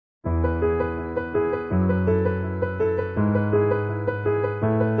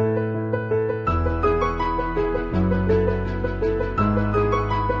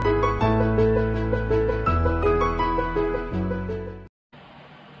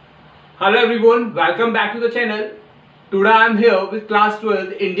Hello everyone, welcome back to the channel. Today I am here with class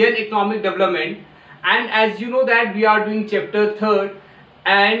 12 Indian Economic Development, and as you know that we are doing chapter 3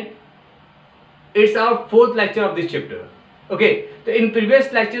 and it's our fourth lecture of this chapter. Okay, so in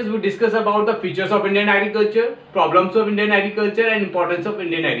previous lectures we discussed about the features of Indian agriculture, problems of Indian agriculture and importance of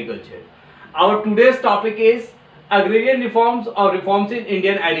Indian agriculture. Our today's topic is agrarian reforms or reforms in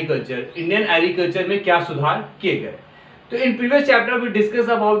Indian agriculture. Indian agriculture में क्या सुधार किए गए. So in previous chapter we discussed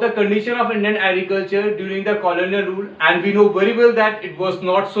about the condition of Indian agriculture during the colonial rule, and we know very well that it was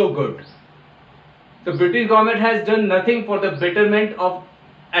not so good. The British government has done nothing for the betterment of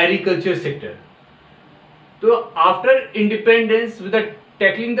agriculture sector. So after independence, with the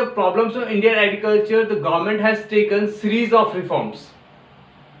tackling the problems of Indian agriculture, the government has taken series of reforms.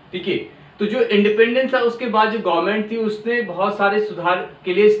 ठीक है, तो जो independence था उसके बाद जो government थी उसने बहुत सारे सुधार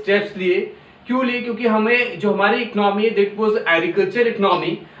के लिए स्टेप्स लिए. क्यों लिए? क्योंकि हमें जो हमारी इकोनॉमी है that was agriculture economy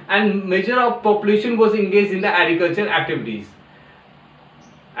and measure of population was engaged in the agriculture activities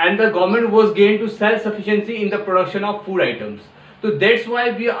and the government was gained to self-sufficiency in the production of food items. So that's why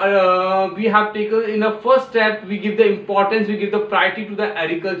we have taken in the first step, we give the importance, we give the priority to the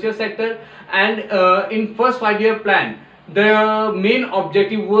agriculture sector, and in first 5-year plan the main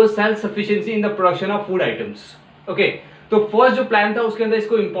objective was self-sufficiency in the production of food items. Okay, तो first जो plan था उसके अंदर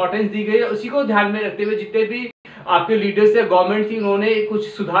इसको importance दी गई है. उसी को ध्यान में रखते हुए जितने भी आपके लीडर्स या गवर्नमेंट थी उन्होंने कुछ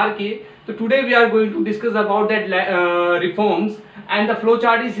सुधार किए. तो today we are going to discuss about that reforms and the flow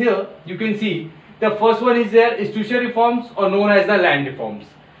chart is here. You can see the first one is there institutional reforms or known as the land reforms.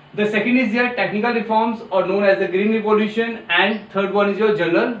 The second is here technical reforms or known as the green revolution, and third one is your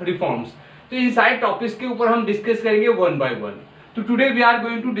general reforms. तो इन सारे topics के ऊपर हम discuss करेंगे one by one. तो today we are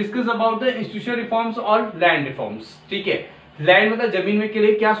going to discuss about the institutional reforms और land reforms. ठीक है, लैंड मतलब जमीन में के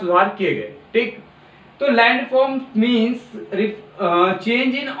लिए क्या सुधार किए गए. ठीक, तो land reform means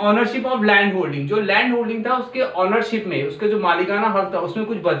change in ownership of land holding. जो लैंड होल्डिंग था उसके ऑनरशिप में, उसके जो मालिकाना हक था उसमें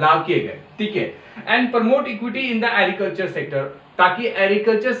कुछ बदलाव किए गए. ठीक है, and promote equity in the agriculture sector, ताकि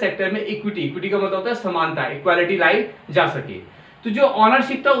एग्रीकल्चर सेक्टर में इक्विटी का मतलब होता है समानता, इक्वालिटी लाई जा सके. तो जो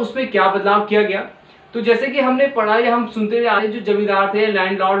ऑनरशिप था उसमें क्या बदलाव किया गया. तो जैसे कि हमने पढ़ा या हम सुनते हुए आ रहे, जो जमींदार थे,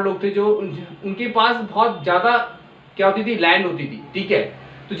 लैंडलॉर्ड लोग थे, जो उनके पास बहुत ज्यादा क्या होती थी, लैंड होती थी. ठीक है,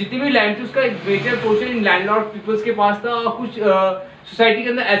 तो जितनी भी लैंड थी उसका एक मेजर पोर्शन इन लैंडलॉर्ड पीपल्स के पास था, और कुछ सोसाइटी के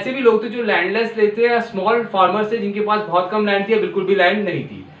अंदर ऐसे भी लोग थे जो लैंडलेस थे या स्मॉल फार्मर्स थे जिनके पास बहुत कम लैंड थी या बिल्कुल भी लैंड नहीं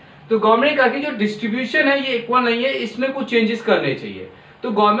थी. तो गवर्नमेंट ने कहा कि जो डिस्ट्रीब्यूशन है ये इक्वल नहीं है, इसमें कुछ चेंजेस करने चाहिए.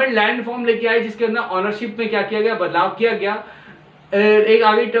 तो गवर्नमेंट लैंड रिफॉर्म लेके आई जिसके अंदर ऑनरशिप में क्या किया गया, बदलाव किया गया. एक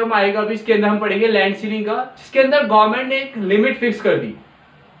आगे टर्म आएगा अभी इसके अंदर हम पढ़ेंगे लैंड सीलिंग का, जिसके अंदर गवर्नमेंट ने एक लिमिट फिक्स कर दी.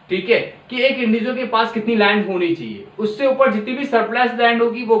 ठीक है, कि एक इंडिविजुअल के पास कितनी लैंड होनी चाहिए, उससे ऊपर जितनी भी सरप्लस लैंड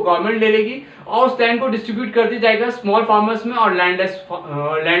होगी वो गवर्नमेंट ले लेगी और उस लैंड को डिस्ट्रीब्यूट करती जाएगा स्मॉल फार्मर्स में और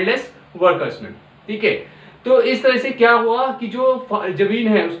लैंडलेस वर्कर्स में. ठीक है, तो इस तरह से क्या हुआ कि जो जमीन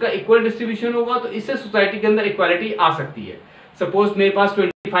है उसका इक्वल डिस्ट्रीब्यूशन होगा, तो इससे सोसाइटी के अंदर इक्वालिटी आ सकती है. सपोज मेरे पास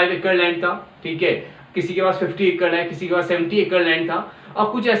 25 एकड़ लैंड था. ठीक है, किसी के पास 50 एकड़ है, किसी के पास 70 एकड़ लैंड था, और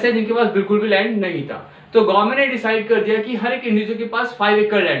कुछ ऐसे जिनके पास बिल्कुल भी लैंड नहीं था. तो गवर्नमेंट ने डिसाइड कर दिया कि हर एक इंडिविजुअल के पास 5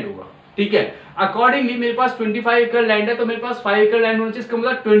 एकड़ लैंड होगा. ठीक है, अकॉर्डिंगली मेरे पास 25 एकड़ लैंड है तो मेरे पास 5 एकड़ लैंड होना चाहिए. इसका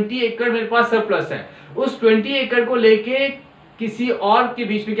मतलब 20 एकड़ मेरे पास सरप्लस है. उस 20 एकड़ को लेके किसी और के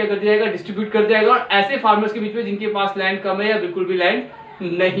बीच में क्या कर दिया जाएगा, डिस्ट्रीब्यूट कर दिया जाएगा, और ऐसे फार्मर्स के बीच में जिनके पास लैंड कम है या बिल्कुल भी लैंड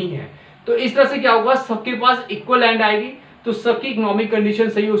नहीं है. तो इस तरह से क्या होगा, सबके पास इक्वल लैंड आएगी, तो सबकी इकोनॉमिक कंडीशन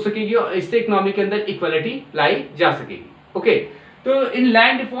सही हो सकेगी और इससे इकोनॉमी के अंदर इक्वालिटी लाई जा सकेगी. ओके, तो इन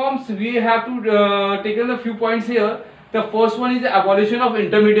land reforms we have to taken the few points here. The first one is abolition of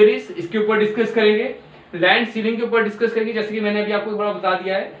इंटरमीडिएरीज, इसके ऊपर डिस्कस करेंगे. लैंड सीलिंग के ऊपर डिस्कस करेंगे जैसे कि मैंने अभी आपको थोड़ा बता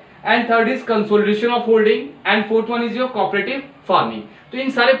दिया है. And third is consolidation of holding, and fourth one is your cooperative farming. तो इन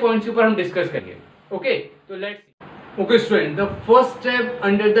सारे पॉइंट्स के ऊपर हम डिस्कस करेंगे. ओके, तो let's okay student, the first step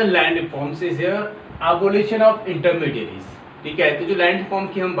under the land reforms is here abolition of इंटरमीडिएरीज. ठीक है, तो जो लैंड रिफॉर्म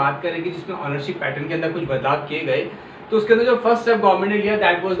की हम बात करेंगे जिसमें ऑनरशिप पैटर्न के अंदर कुछ बदलाव किए गए, तो उसके अंदर जो फर्स्ट स्टेप गवर्नमेंट ने लिया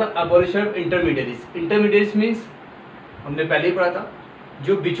that was the abolition of इंटरमीडिएरीज. इंटरमीडिएरीज means हमने पहले ही पढ़ा था,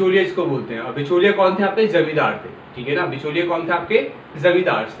 जो बिचौलिया इसको बोलते हैं. और बिचौलिया कौन थे, आपके जमींदार थे. ठीक है ना, बिचौलिया कौन थे, आपके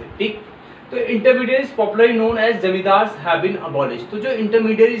जमींदार थे. ठीक, तो इंटरमीडिएरीज popularly known as zamindars have been abolished. तो जो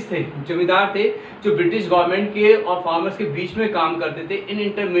इंटरमीडिएरीज थे, जमींदार थे, जो ब्रिटिश गवर्नमेंट के और फार्मर्स के बीच में काम करते थे, इन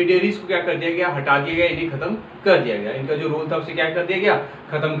इंटरमीडिएरीज को क्या कर दिया गया, हटा दिया गया, इन्हें खत्म कर दिया गया. इनका जो रोल था उसे क्या कर दिया गया,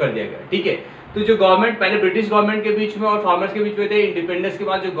 खत्म कर दिया गया. ठीक है, तो जो गवर्नमेंट पहले ब्रिटिश गवर्नमेंट के बीच में और फार्मर्स के बीच में थे, इंडिपेंडेंस के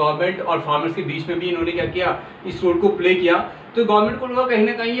बाद जो गवर्नमेंट और फार्मर्स के बीच में भी इन्होंने क्या किया, इस रोल को प्ले किया. तो गवर्नमेंट को लगा कहीं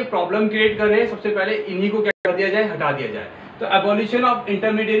ना कहीं ये प्रॉब्लम क्रिएट कर रहे हैं, सबसे पहले इन्हीं को क्या कर दिया जाए, हटा दिया जाए. तो एबॉलिशन ऑफ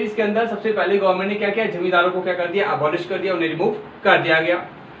इंटरमीडिएरीज के अंदर सबसे पहले गवर्नमेंट ने क्या किया, जमींदारों को क्या कर दिया, अबॉलिश कर दिया, उन्हें रिमूव कर दिया गया.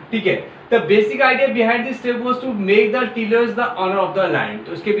 ठीक है। The basic idea behind this step was to make the tillers the owner of the land.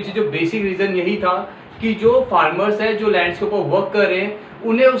 तो इसके पीछे जो बेसिक रीजन यही था कि जो फार्मर्स है, जो लैंड्स के ऊपर वर्क कर रहे हैं,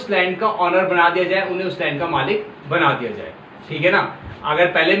 उन्हें उस लैंड का ऑनर बना दिया जाए, उन्हें उस लैंड का मालिक बना दिया जाए। ठीक है ना। अगर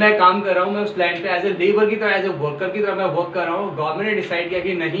पहले मैं काम कर रहा हूँ, मैं उस लैंड पे एज ए लेबर की तरह, एज ए वर्कर की तरह मैं वर्क कर रहा हूँ, गवर्नमेंट ने डिसाइड किया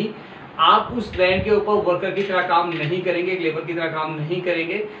कि नहीं, आप उस लैंड के ऊपर वर्कर की तरह काम नहीं करेंगे, एक लेबर की तरह काम नहीं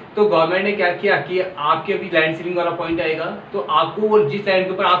करेंगे। तो गवर्नमेंट ने क्या किया कि आपके अभी लैंड सीलिंग वाला पॉइंट आएगा, तो आपको वो जिस लैंड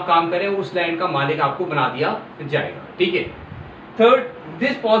के ऊपर आप काम करें उस लैंड का मालिक आपको बना दिया जाएगा। ठीक है। Third,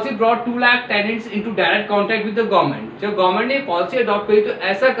 this policy brought 2 lakh tenants into direct contact with the government. जब गवर्नमेंट ने पॉलिसी अडॉप्ट करी तो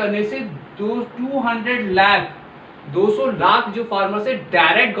ऐसा करने से 200 लाख जो फार्मर्स है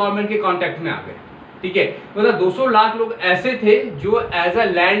डायरेक्ट गवर्नमेंट के कॉन्टैक्ट में आ गए। ठीक है। मतलब 200 लाख लोग ऐसे थे जो एज अ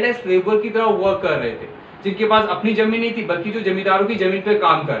लैंडलेस लेबर की तरह वर्क कर रहे थे, जिनके पास अपनी जमीन नहीं थी, बल्कि जो जमींदारों की जमीन पे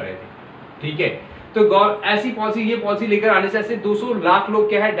काम कर रहे थे। ठीक है। तो ऐसी पॉलिसी, ये पॉलिसी लेकर आने से ऐसे 200 लाख लोग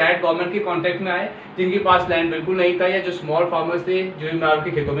क्या है डायरेक्ट गवर्नमेंट के कॉन्टैक्ट में आए, जिनके पास लैंड बिल्कुल नहीं था, या जो स्मॉल फार्मर्स थे, जो जमींदारों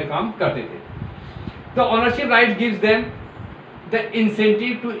के खेतों में काम करते थे। The ownership right gives them the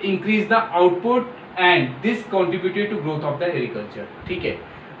incentive to increase the output and this contributed to growth of the agriculture. ठीक है।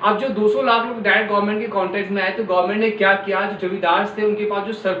 अब जो 200 लाख लोग डायरेक्ट गवर्नमेंट के कॉन्टैक्ट में आए, तो गवर्नमेंट ने क्या किया, जो जमींदार थे उनके पास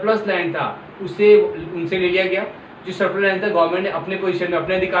जो सरप्लस लैंड था उसे उनसे ले लिया गया। जो सरप्लस लैंड था गवर्नमेंट ने अपने पोजीशन में,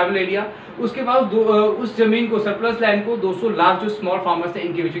 अपने अधिकार में ले लिया। उसके बाद उस जमीन को, सरप्लस लैंड को 200 लाख जो स्मॉल फार्मर्स थे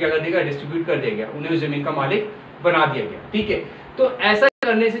इनके बीच क्या कर दिया गया, डिस्ट्रीब्यूट कर दिया गया, उन्हें उस जमीन का मालिक बना दिया गया। ठीक है। तो ऐसा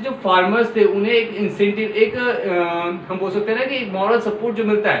करने से जो फार्मर्स थे उन्हें एक इंसेंटिव, एक हम बोल सकते हैं ना कि मॉरल सपोर्ट जो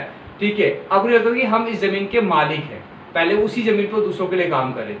मिलता है। ठीक है। अब उन्हें लगता है कि हम इस जमीन के मालिक हैं, पहले उसी जमीन पर दूसरों के लिए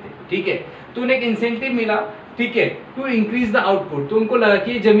काम कर रहे थे। ठीक है। तो उन्हें एक इंसेंटिव मिला। ठीक है। टू इंक्रीज द आउटपुट, तो उनको लगा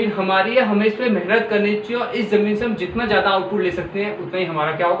कि ये जमीन हमारी है, हमें इस पर मेहनत करनी चाहिए, और इस जमीन से हम जितना ज्यादा आउटपुट ले सकते हैं उतना ही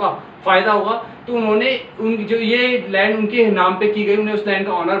हमारा क्या होगा, फायदा होगा। तो उन्होंने जो ये लैंड उनके नाम पे की गई, उन्हें उस लैंड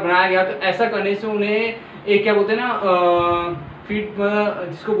का ऑनर बनाया गया। तो ऐसा करने से उन्हें एक क्या बोलते हैं ना, फीट,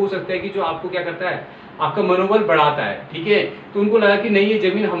 जिसको बोल सकते हैं कि जो आपको क्या करता है, आपका मनोबल बढ़ाता है। ठीक है। तो उनको लगा कि नहीं, ये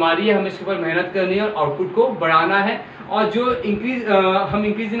जमीन हमारी है, हमें इसके ऊपर मेहनत करनी है और आउटपुट को बढ़ाना है। और जो हम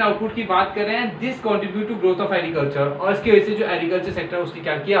इंक्रीज इन आउटपुट की बात कर रहे हैं, this contribute to growth of agriculture, और इसकी वजह से जो एग्रीकल्चर सेक्टर उसने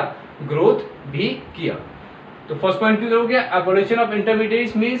क्या किया, ग्रोथ भी किया। तो फर्स्ट पॉइंट क्लियर हो गया। Abolition of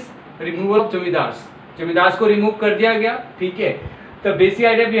intermediates means removal of zamindars, zamindars को रिमूव कर दिया गया। ठीक है। The basic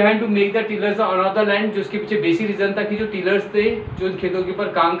idea behind to make the tillers the owner of the land, जो इसके पीछे बेसिक रीजन था कि जो टिलर्स थे, जो इन खेतों के ऊपर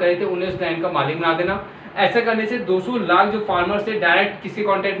काम कर रहे थे, उन्हें उस लैंड का मालिक बना देना। ऐसा करने से 200 लाख जो फार्मर्स थे डायरेक्ट किसके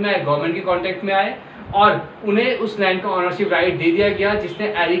कॉन्टैक्ट में आए, गवर्नमेंट के कॉन्टैक्ट में आए, और उन्हें उस लैंड का ऑनरशिप राइट दे दिया गया, जिसने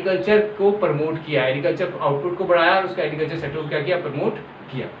एग्रीकल्चर को प्रमोट किया, एग्रीकल्चर आउटपुट को बढ़ाया और उसका एग्रीकल्चर सेक्टर को क्या किया, प्रमोट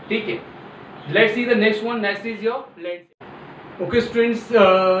किया। ठीक है। Let's see the next one. Next is your land. Okay students,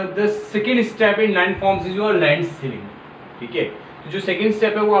 the second step in land forms is your land ceiling. ठीक है। तो जो सेकंड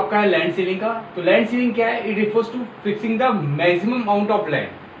स्टेप है वो आपका है लैंड सीलिंग का। तो लैंड सीलिंग क्या है, it refers to fixing the maximum amount of land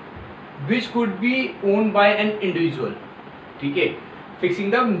which could be owned by an individual। ठीक है।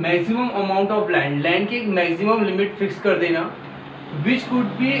 Fixing the maximum amount of land, land की एक मैक्सिमम लिमिट फिक्स कर देना, which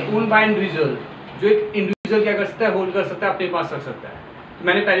could be owned by individual, जो एक individual क्या कर सकता है, होल्ड कर सकता है, अपने पास रख सकता है। तो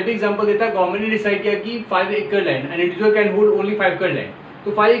मैंने पहले भी एग्जांपल देता है, गवर्नमेंट ने डिसाइड किया कि 5 एकड़ land, an individual can hold only 5 एकड़ लैंड।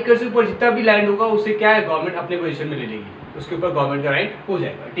 तो 5 एकड़ से ऊपर जितना भी लैंड होगा उससे क्या है, गवर्नमेंट अपने पोजीशन में ले लेगी, उसके ऊपर गवर्नमेंट का राइट हो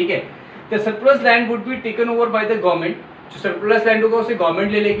जाएगा। ठीक है। The surplus land would be taken over by the government, जो सरप्लस लैंड होगा उसे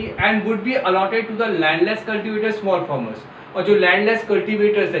गवर्नमेंट ले लेगी, and would be allotted to the landless cultivator small farmers. और जो लैंडलेस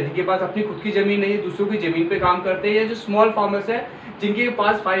कल्टीवेटर्स है, जिनके पास अपनी खुद की जमीन नहीं है, दूसरों की जमीन पे काम करते हैं, या जो स्मॉल फार्मर्स है जिनके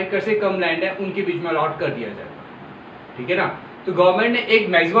पास 5 एकड़ से कम लैंड है, उनके बीच में अलॉट कर दिया जाएगा। ठीक है ना। तो गवर्नमेंट ने एक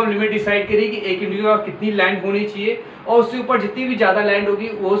मैक्सिमम लिमिट डिसाइड करी कि एक इंडिविजुअल का कितनी लैंड होनी चाहिए, और उससे ऊपर जितनी भी ज्यादा लैंड होगी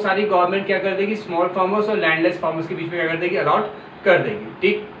वो सारी गवर्नमेंट क्या कर देगी, स्मॉल फार्मर्स और लैंडलेस फार्मर्स के बीच में क्या कर देगी, अलॉट कर देगी।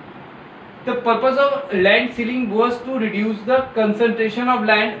 ठीक। The purpose of land ceiling was to reduce the concentration of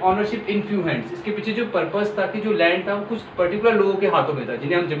land ownership in few hands। इसके पीछे जो पर्पस था कि जो लैंड था वो कुछ पर्टिकुलर लोगों के हाथों में था,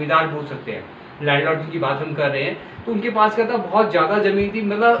 जिन्हें हम जमींदार बोल सकते हैं, लैंडलॉर्ड की बात हम कर रहे हैं। तो उनके पास क्या था, बहुत ज्यादा जमीन थी,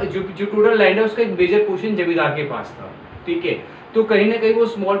 मतलब जो टोटल लैंड है उसका एक मेजर पोर्शन जमींदार के पास था। ठीक है। तो कहीं ना कहीं वो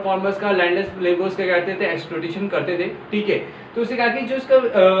स्मॉल फार्मर्स का, लैंडलेस लेबर्स का कहते थे, एक्सप्लॉइटेशन करते थे। ठीक है। तो उससे कहा कि जो इसका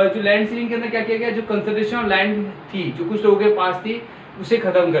जो लैंड सीलिंग के अंदर क्या किया गया, जो कंसंट्रेशन ऑफ लैंड थी जो कुछ लोगों के पास थी उसे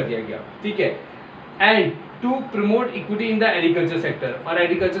खत्म कर दिया गया। ठीक है। And to promote equity in the agriculture sector, और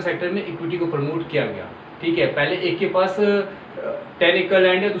एग्रीकल्चर सेक्टर में इक्विटी को प्रमोट किया गया। ठीक है। पहले एक के पास 10 एकड़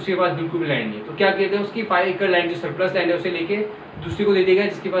लैंड है, दूसरे के पास बिल्कुल भी लैंड नहीं है, तो क्या कहते हैं उसकी 5 एकड़ लैंड जो सरप्लस लैंड है उसे लेके दूसरे को दे देगा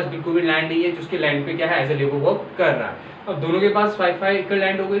जिसके पास बिल्कुल भी लैंड नहीं है, जिसके लैंड पे क्या है एज ए लेबर वर्क कर रहा है। अब दोनों के पास 5 एकड़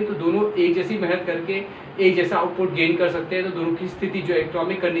लैंड हो गई तो दोनों एक जैसी मेहनत करके एक जैसा आउटपुट गेन कर सकते हैं, तो दोनों की स्थिति जो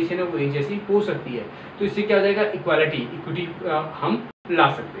इकोनॉमिक कंडीशन है वो एक जैसी हो सकती है। तो इससे क्या हो जाएगा, इक्विटी हम ला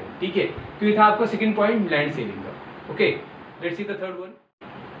सकते हैं। ठीक है, तो ये था आपका सेकंड पॉइंट लैंड सेलिंग का। Okay, let's see the third one.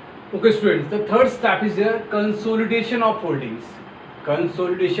 Okay students, the third step is there consolidation of holdings.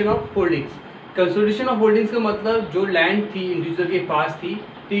 Consolidation of holdings. Consolidation of holdings का मतलब जो लैंड थी इंडिविजुअल के पास थी,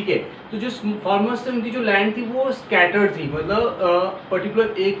 ठीक है, तो जो फार्मर्स थे उनकी जो लैंड थी वो स्कैटर्ड थी, मतलब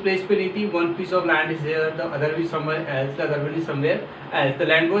पर्टिकुलर एक प्लेस पे नहीं थी। One piece of land is there, the other is somewhere else, the other one is somewhere else, the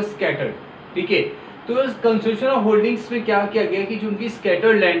land was scattered. ठीक है, तो कंसोलिडेशन ऑफ होल्डिंग्स में क्या किया गया कि जो उनकी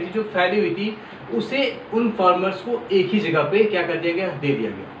स्कैटर्ड लैंड थी जो फैली हुई थी उसे उन फार्मर्स को एक ही जगह पे क्या कर दिया गया, दे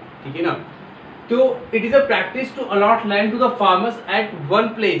दिया गया। ठीक है ना, तो it is a practice to a lot land to the farmers eight one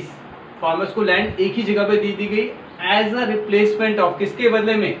place. Farmers को लैंड एक ही जगह पे दे दी गई एज अ रिप्लेसमेंट ऑफ, किसके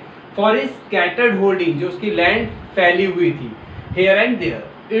बदले में, फॉर ए स्कैटर्ड होल्डिंग, जो उसकी लैंड फैली हुई थी hair and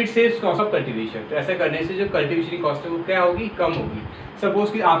there. It saves cost of cultivation. तो ऐसा करने से जो कल्टीवेशन की कॉस्ट है वो क्या होगी, कम होगी।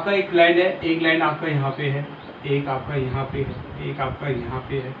 सपोज कि आपका एक लैंड है, एक लैंड आपका यहाँ पे है, एक आपका यहाँ पे है, एक आपका यहाँ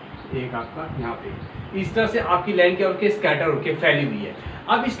पे है, एक आपका यहाँ पे है। इस तरह से आपकी लैंड क्या होकर स्कैटर होकर फैली हुई है।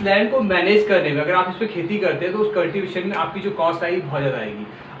 अब इस लैंड को मैनेज करने में अगर आप इस पर खेती करते हैं तो उस कल्टीवेशन में आपकी जो कॉस्ट आएगी बहुत ज़्यादा आएगी।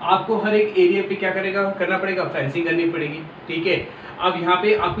 आपको हर एक एरिया पे क्या करना पड़ेगा, फेंसिंग करनी पड़ेगी। ठीक है, अब यहाँ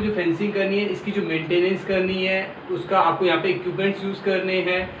पे आपको जो फेंसिंग करनी है, इसकी जो मेंटेनेंस करनी है, उसका आपको यहाँ पे इक्विपमेंट्स यूज़ करने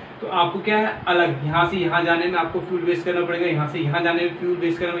हैं, तो आपको क्या है अलग, यहाँ से यहाँ जाने में आपको फ्यूल वेस्ट करना पड़ेगा, यहाँ से यहाँ जाने में फ्यूल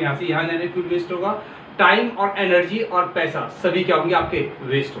वेस्ट करना, यहाँ से यहाँ जाने में फ्यूल वेस्ट होगा। टाइम और एनर्जी और पैसा सभी क्या होंगे आपके,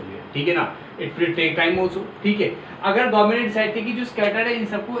 वेस्ट होंगे। ठीक है ना, it will take time also. ठीक है, अगर गवर्नमेंट ने डिसाइड किया कि जो स्कैटर्ड है इन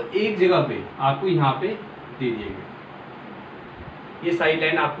सबको एक जगह पे आपको यहाँ पे दे दिया गया, ये सारी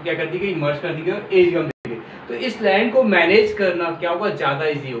लैंड आपको क्या कर दी गई, मर्ज कर दी गई, एक जगह दी गई, तो इस लैंड को मैनेज करना क्या होगा, ज़्यादा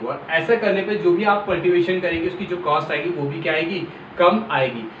ईजी होगा। ऐसा करने पे जो भी आप कल्टीवेशन करेंगे उसकी जो कॉस्ट आएगी वो भी क्या आएगी, कम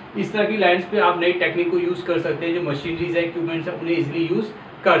आएगी। इस तरह की लैंड्स पे आप नई टेक्निक को यूज़ कर सकते हैं, जो मशीनरीज है, इक्विपमेंट्स है, उन्हें इजिली यूज़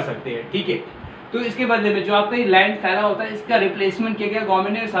कर सकते हैं। ठीक है, तो इसके बदले में जो आपका ये लैंड फैला होता है इसका रिप्लेसमेंट किया गया,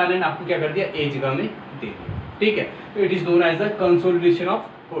 गवर्नमेंट ने सारा लैंड आपको क्या कर दिया, एक जगह में दे दिया। ठीक है, तो it is known as the consolidation of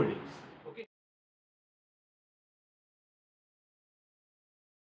holdings.